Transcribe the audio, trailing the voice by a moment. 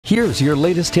Here's your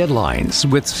latest headlines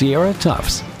with Sierra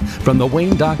Tufts from the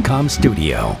Wayne.com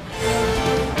studio.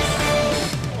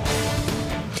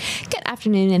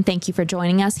 Afternoon, and thank you for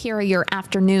joining us. Here are your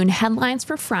afternoon headlines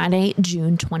for Friday,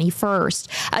 June 21st.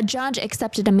 A judge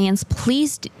accepted a man's plea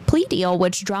deal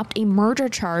which dropped a murder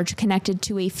charge connected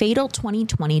to a fatal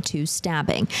 2022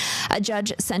 stabbing. A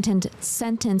judge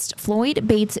sentenced Floyd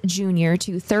Bates Jr.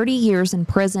 to 30 years in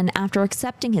prison after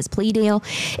accepting his plea deal.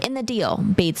 In the deal,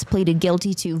 Bates pleaded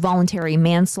guilty to voluntary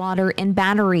manslaughter and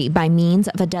battery by means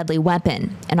of a deadly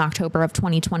weapon. In October of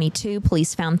 2022,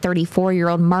 police found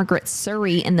 34-year-old Margaret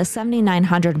Surrey in the 7900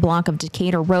 block of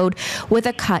Decatur Road with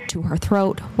a cut to her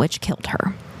throat, which killed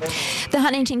her. The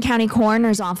Huntington County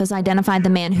Coroner's Office identified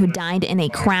the man who died in a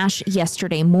crash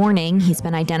yesterday morning. He's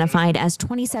been identified as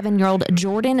 27-year-old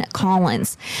Jordan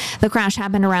Collins. The crash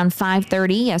happened around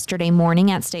 5:30 yesterday morning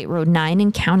at State Road 9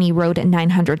 and County Road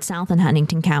 900 South in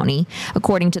Huntington County.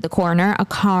 According to the coroner, a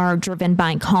car driven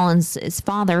by Collins'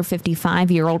 father,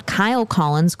 55-year-old Kyle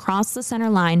Collins, crossed the center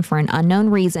line for an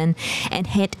unknown reason and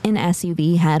hit an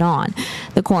SUV head-on.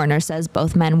 The coroner says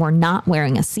both men were not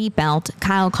wearing a seatbelt.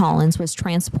 Kyle Collins was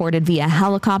transported via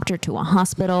helicopter to a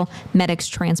hospital. Medics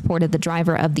transported the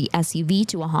driver of the SUV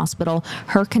to a hospital.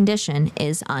 Her condition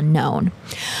is unknown.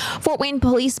 Fort Wayne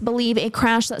police believe a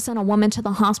crash that sent a woman to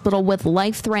the hospital with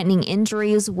life-threatening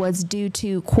injuries was due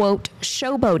to, quote,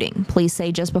 showboating. Police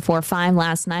say just before 5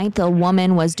 last night, the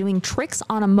woman was doing tricks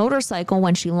on a motorcycle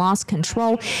when she lost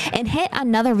control and hit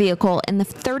another vehicle in the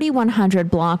 3100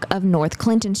 block of North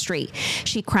Clinton Street.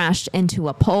 She crashed into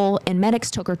a pole and medics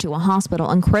took her to a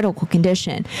hospital in critical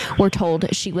condition. We're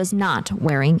told she was not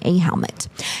wearing a helmet.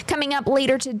 Coming up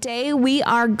later today, we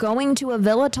are going to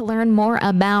Avila to learn more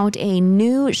about a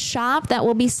new shop that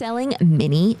will be selling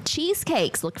mini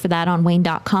cheesecakes. Look for that on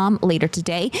Wayne.com later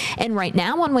today. And right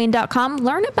now on Wayne.com,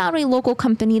 learn about a local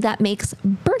company that makes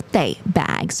birthday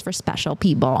bags for special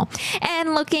people.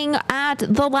 And looking at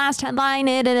the last headline,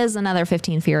 it is another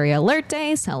 15 Fury Alert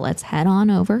Day, so let's head on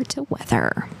over to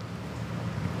weather.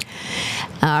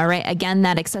 All right, again,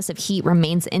 that excessive heat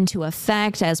remains into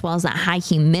effect as well as that high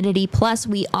humidity. Plus,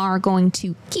 we are going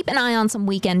to keep an eye on some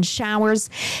weekend showers.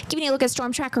 Giving you a look at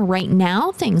Storm Tracker right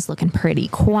now, things looking pretty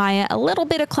quiet. A little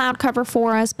bit of cloud cover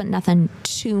for us, but nothing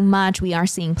too much. We are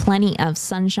seeing plenty of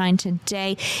sunshine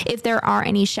today. If there are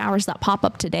any showers that pop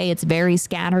up today, it's very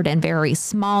scattered and very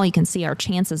small. You can see our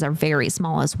chances are very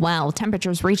small as well.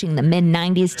 Temperatures reaching the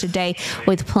mid-90s today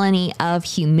with plenty of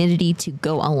humidity to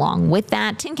go along with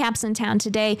that. Tin Caps in town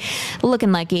today,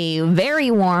 looking like a very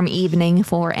warm evening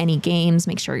for any games.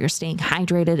 Make sure you're staying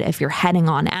hydrated if you're heading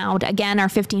on out. Again, our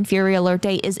 15 Fury Alert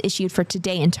Day is issued for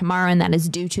today and tomorrow, and that is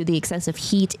due to the excessive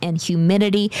heat and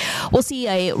humidity. We'll see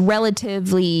a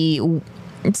relatively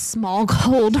small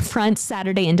cold front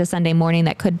Saturday into Sunday morning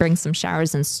that could bring some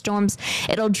showers and storms.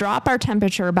 It'll drop our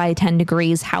temperature by 10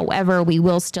 degrees. However, we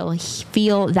will still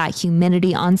feel that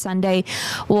humidity on Sunday.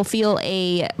 We'll feel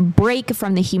a break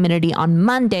from the humidity on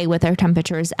Monday with our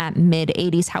temperatures at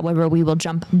mid-80s. However, we will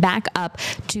jump back up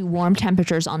to warm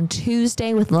temperatures on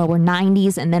Tuesday with lower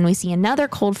 90s. And then we see another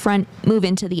cold front move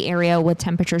into the area with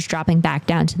temperatures dropping back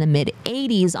down to the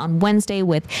mid-80s on Wednesday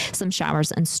with some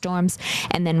showers and storms.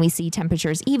 And then we see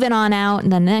temperatures even on out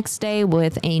the next day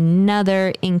with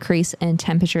another increase in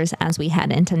temperatures as we head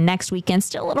into next weekend.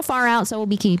 Still a little far out, so we'll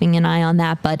be keeping an eye on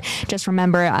that. But just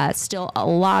remember, still a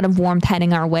lot of warmth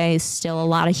heading our way, still a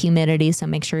lot of humidity, so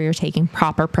make sure you're taking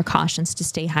proper precautions to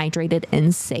stay hydrated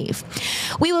and safe.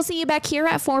 We will see you back here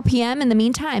at 4 p.m. In the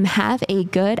meantime, have a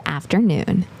good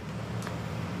afternoon.